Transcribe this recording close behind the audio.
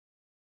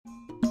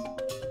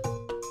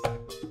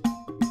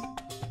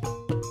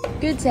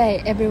Good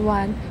day,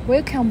 everyone.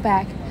 Welcome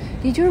back.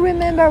 Did you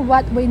remember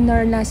what we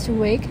learned last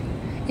week?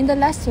 In the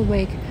last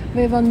week,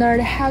 we will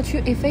learn how to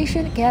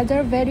efficiently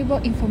gather valuable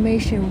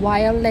information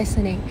while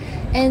listening,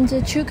 and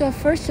took a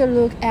first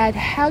look at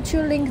how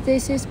to link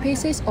these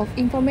pieces of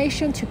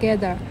information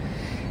together.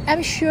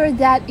 I'm sure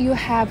that you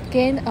have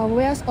gained a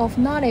wealth of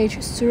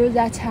knowledge through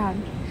that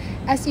time.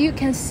 As you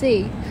can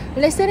see,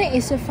 listening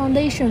is the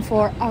foundation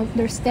for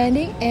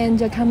understanding and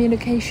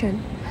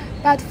communication.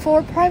 But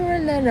for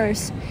primary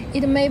learners,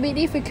 it may be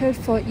difficult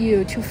for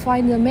you to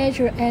find the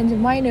major and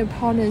minor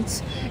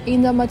components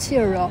in the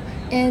material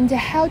and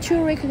how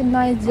to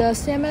recognize the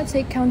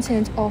semantic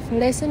content of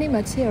listening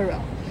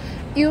material.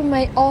 You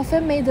may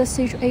often meet a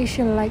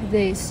situation like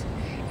this.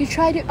 You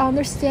try to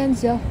understand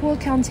the whole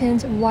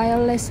content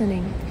while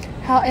listening.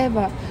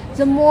 However,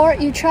 the more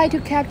you try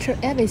to capture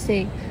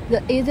everything,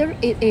 the easier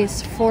it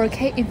is for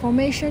key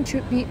information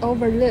to be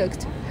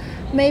overlooked.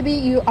 Maybe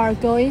you are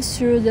going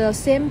through the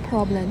same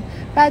problem,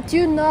 but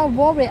do not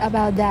worry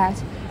about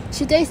that.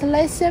 Today's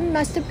lesson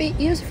must be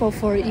useful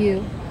for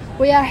you.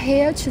 We are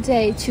here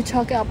today to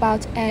talk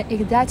about an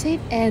executive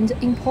and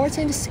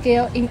important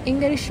skill in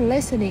English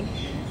listening,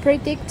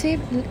 predictive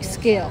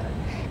skill.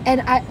 And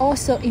I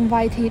also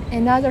invited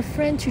another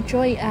friend to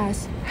join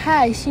us.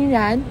 Hi,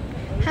 Xinran.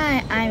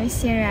 Hi, I'm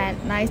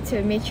Xinran. Nice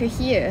to meet you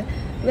here.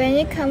 When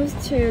it comes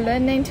to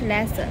learning to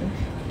listen,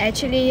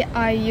 actually,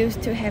 I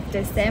used to have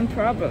the same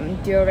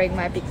problem during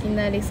my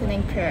beginner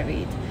listening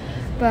period.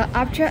 But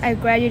after I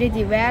gradually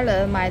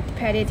developed my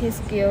predictive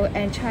skill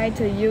and tried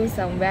to use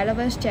some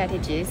relevant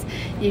strategies,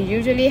 it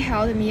usually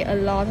helped me a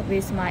lot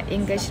with my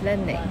English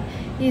learning.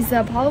 It's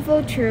a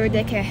powerful tool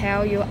that can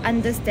help you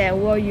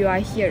understand what you are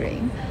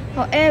hearing.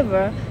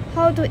 However,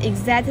 how to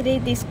exactly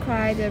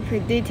describe the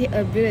predictive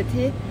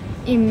ability?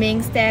 It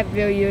means that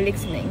while you're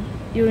listening,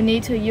 you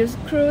need to use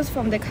clues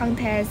from the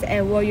context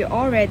and what you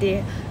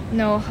already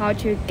know how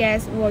to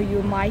guess what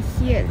you might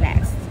hear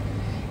next.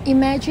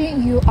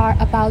 Imagine you are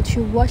about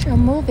to watch a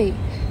movie.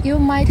 You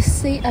might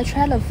see a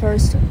trailer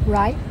first,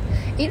 right?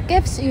 It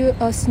gives you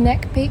a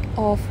sneak peek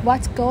of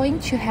what's going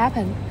to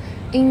happen.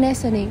 In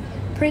listening,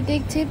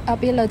 predictive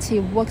ability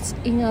works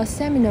in a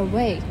similar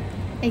way.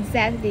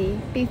 Exactly.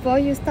 Before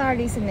you start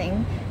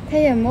listening,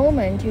 take a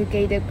moment to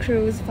get the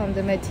clues from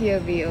the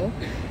material.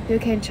 You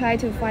can try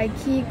to find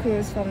key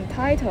clues from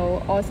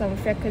title or some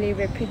frequently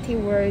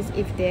repeated words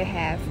if they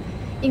have.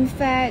 In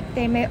fact,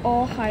 they may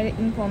all hide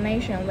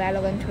information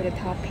relevant to the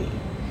topic.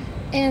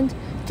 And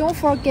don't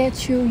forget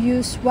to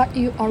use what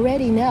you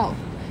already know.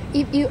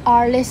 If you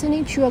are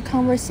listening to a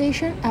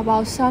conversation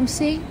about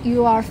something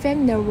you are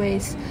familiar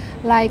with,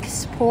 like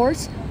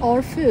sports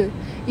or food,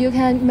 you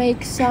can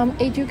make some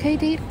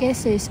educated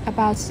guesses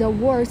about the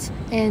words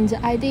and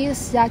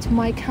ideas that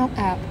might come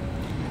up.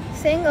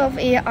 Think of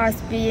it as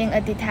being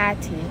a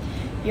detective.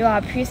 You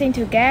are piecing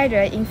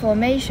together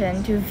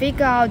information to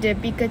figure out the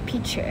bigger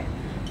picture.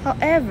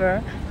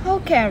 However, how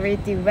can we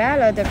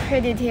develop the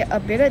predictive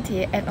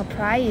ability and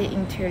apply it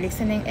into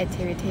listening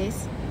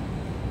activities?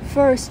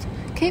 First,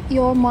 keep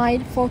your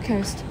mind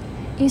focused.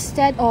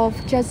 Instead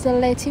of just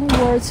letting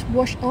words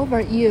wash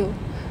over you,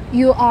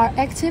 you are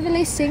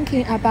actively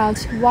thinking about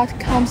what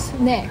comes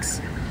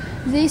next.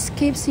 This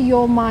keeps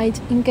your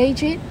mind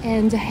engaged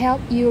and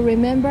helps you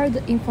remember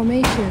the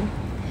information.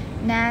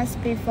 Next,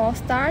 before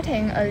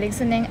starting a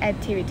listening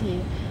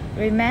activity,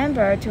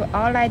 remember to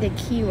outline the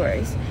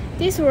keywords.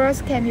 These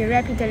words can be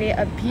rapidly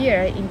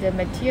appear in the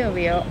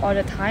material or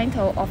the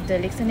title of the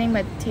listening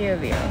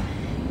material.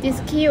 These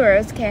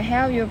keywords can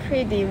help you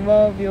predict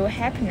what will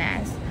happen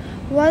next.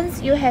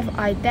 Once you have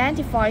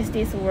identified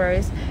these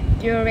words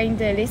during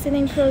the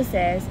listening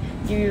process,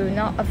 you are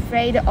not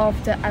afraid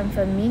of the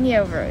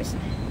unfamiliar words.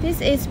 This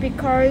is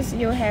because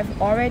you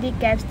have already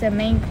guessed the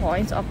main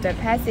points of the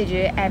passage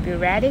and be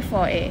ready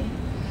for it.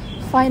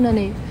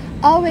 Finally,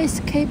 always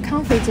keep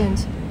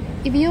confident.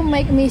 If you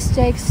make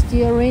mistakes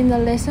during the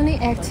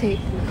listening activity,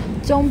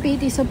 don't be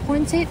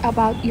disappointed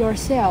about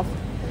yourself.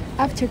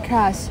 After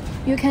class,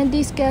 you can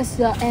discuss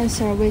the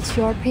answer with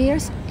your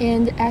peers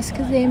and ask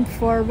them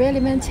for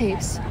relevant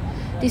tips.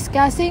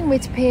 Discussing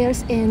with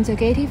peers and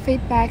getting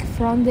feedback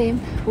from them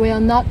will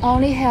not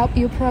only help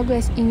you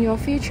progress in your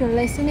future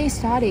listening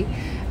study,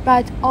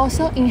 but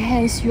also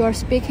enhance your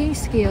speaking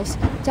skills,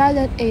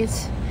 doesn't it?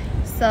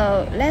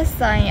 So let's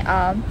sign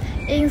up.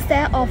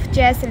 Instead of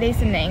just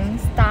listening,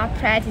 start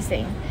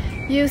practicing.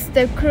 Use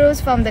the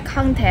clues from the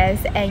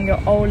context and your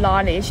own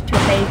knowledge to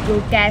make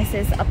good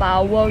guesses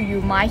about what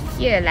you might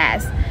hear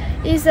next.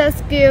 It's a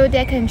skill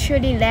that can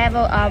truly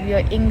level up your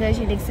English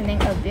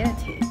listening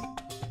ability.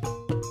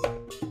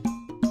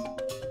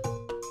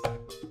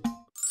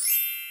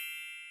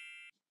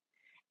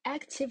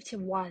 Activity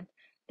 1.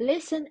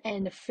 Listen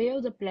and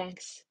fill the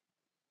blanks.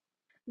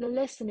 The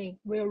listening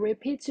will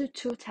repeat to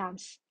 2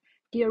 times.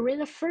 During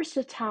the first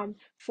time,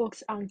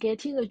 focus on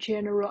getting the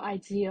general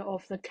idea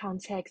of the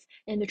context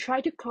and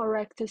try to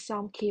correct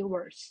some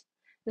keywords.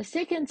 The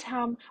second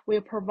time will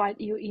provide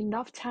you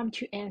enough time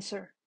to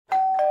answer.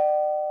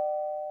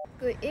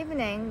 Good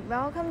evening.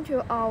 Welcome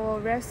to our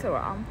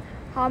restaurant.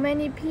 How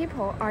many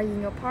people are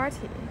in your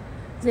party?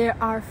 There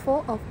are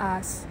 4 of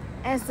us.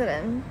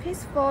 Excellent.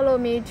 Please follow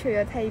me to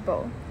your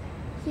table.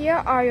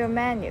 Here are your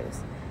menus.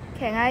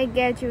 Can I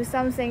get you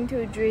something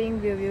to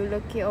drink? Will you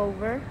look it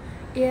over?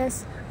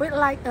 Yes, we'd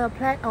like a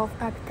plate of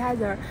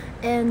appetizer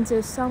and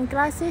some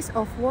glasses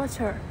of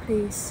water,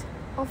 please.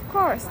 Of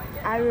course,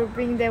 I will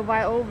bring that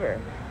right over.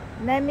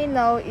 Let me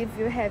know if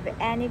you have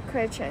any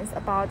questions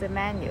about the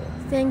menu.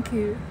 Thank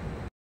you.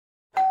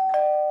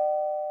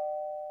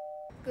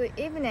 Good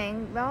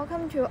evening.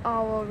 Welcome to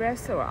our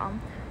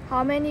restaurant.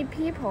 How many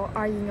people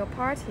are in your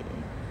party?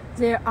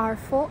 There are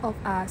 4 of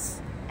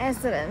us.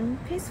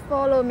 Excellent. Please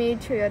follow me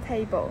to your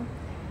table.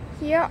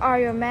 Here are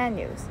your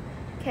menus.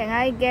 Can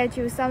I get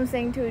you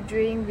something to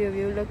drink? Will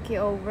you look it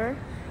over?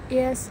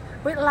 Yes,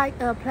 we'd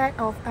like a plate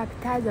of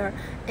appetizer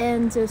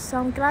and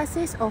some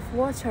glasses of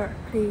water,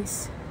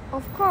 please.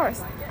 Of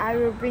course, I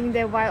will bring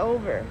that right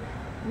over.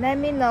 Let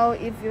me know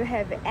if you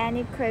have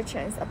any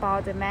questions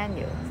about the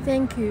menu.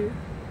 Thank you.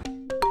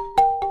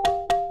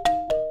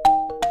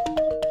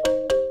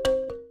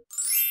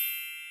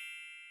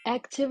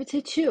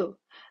 Activity 2.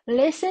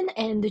 Listen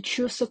and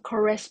choose a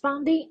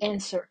corresponding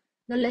answer.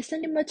 The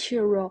listening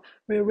material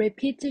will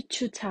repeat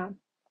 2 times.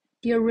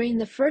 During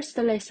the first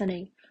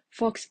listening,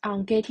 focus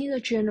on getting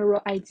the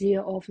general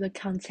idea of the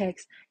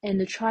context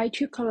and try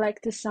to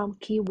collect some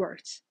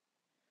keywords.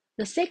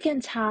 The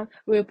second time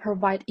will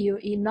provide you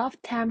enough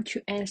time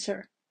to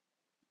answer.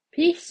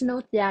 Please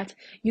note that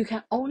you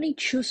can only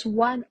choose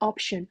one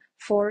option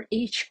for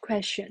each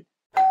question.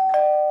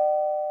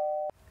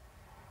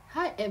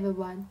 Hi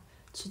everyone.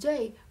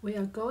 Today we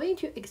are going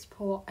to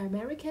explore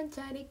American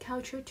dining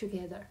culture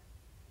together.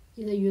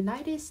 In the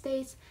United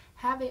States,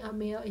 having a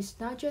meal is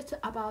not just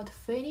about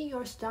filling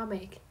your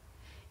stomach.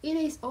 It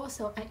is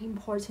also an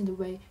important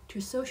way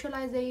to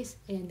socialize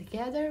and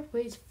gather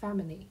with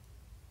family.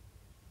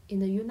 In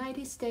the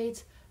United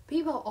States,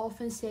 people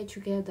often sit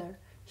together,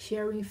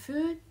 sharing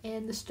food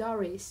and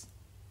stories.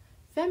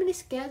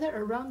 Families gather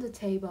around the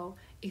table,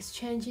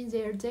 exchanging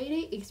their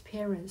daily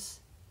experience.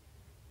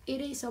 It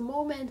is a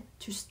moment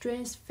to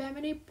strengthen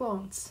family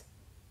bonds.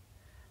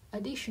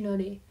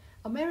 Additionally,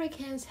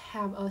 Americans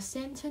have a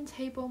center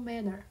table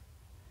manner.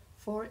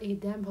 For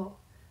example,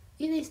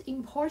 it is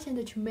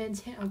important to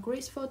maintain a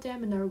graceful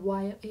demeanor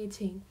while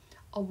eating,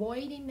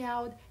 avoiding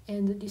loud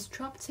and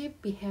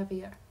disruptive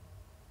behavior.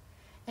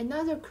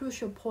 Another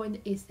crucial point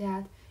is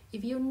that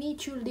if you need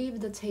to leave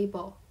the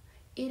table,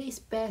 it is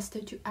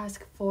best to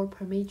ask for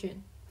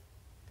permission.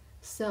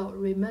 So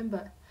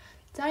remember,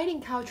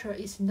 dining culture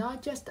is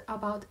not just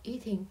about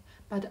eating,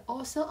 but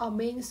also a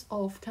means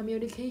of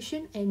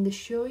communication and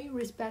showing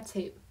respect.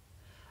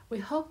 We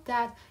hope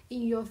that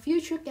in your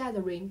future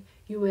gathering,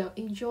 you will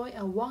enjoy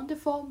a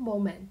wonderful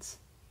moment.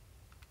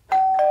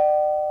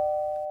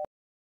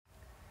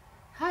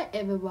 Hi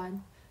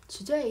everyone.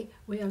 Today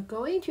we are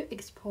going to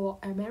explore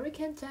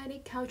American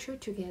dining culture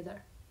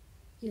together.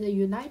 In the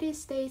United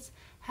States,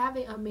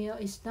 having a meal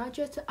is not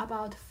just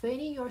about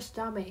filling your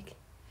stomach.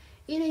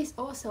 It is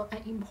also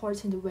an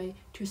important way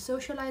to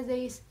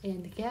socialize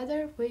and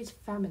gather with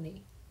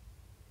family.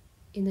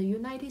 In the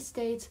United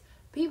States,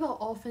 people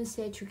often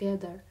sit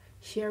together,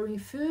 sharing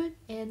food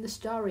and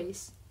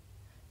stories.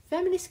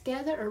 Families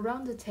gather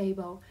around the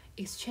table,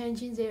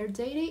 exchanging their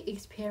daily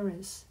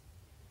experience.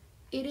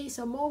 It is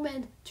a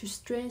moment to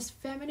strengthen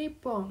family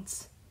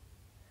bonds.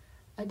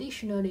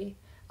 Additionally,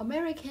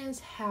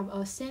 Americans have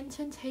a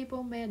center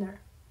table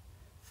manner.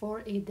 For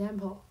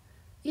example,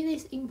 it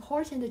is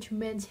important to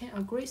maintain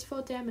a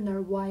graceful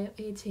demeanor while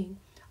eating,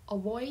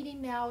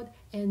 avoiding loud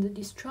and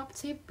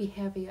disruptive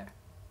behavior.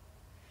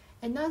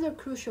 Another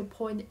crucial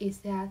point is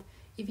that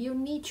if you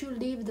need to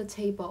leave the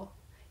table,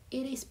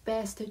 it is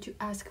best to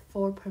ask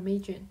for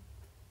permission.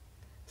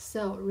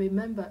 So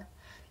remember,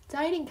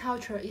 dining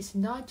culture is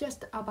not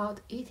just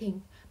about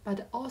eating,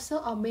 but also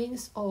a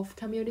means of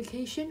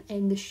communication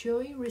and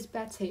showing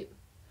respect.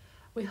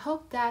 We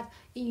hope that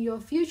in your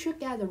future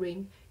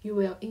gathering, you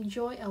will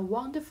enjoy a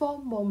wonderful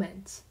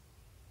moment.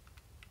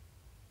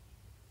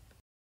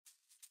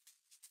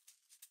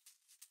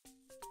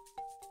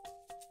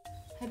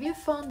 Have you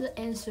found the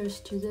answers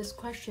to this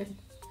question?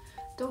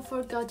 Don't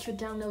forget to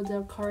download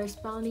the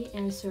corresponding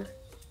answer.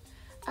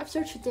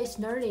 After today's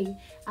learning,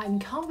 I'm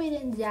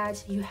confident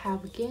that you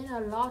have gained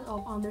a lot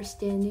of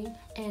understanding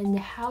and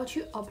how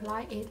to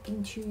apply it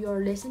into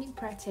your listening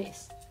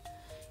practice.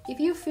 If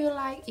you feel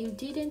like you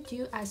didn't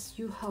do as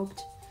you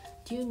hoped,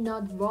 do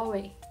not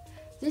worry.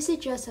 This is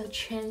just a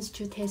chance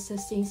to test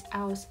things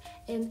out,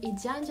 and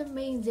it doesn't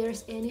mean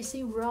there's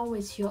anything wrong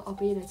with your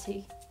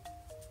ability.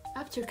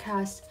 After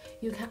class,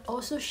 you can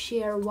also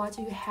share what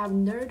you have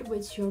learned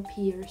with your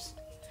peers.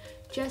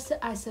 Just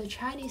as a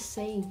Chinese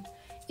saying,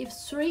 if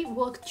 3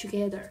 work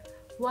together,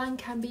 1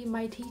 can be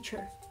my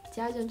teacher,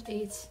 doesn't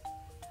it?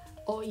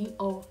 All in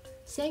all,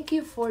 thank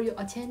you for your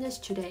attendance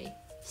today.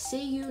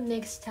 See you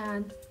next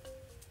time.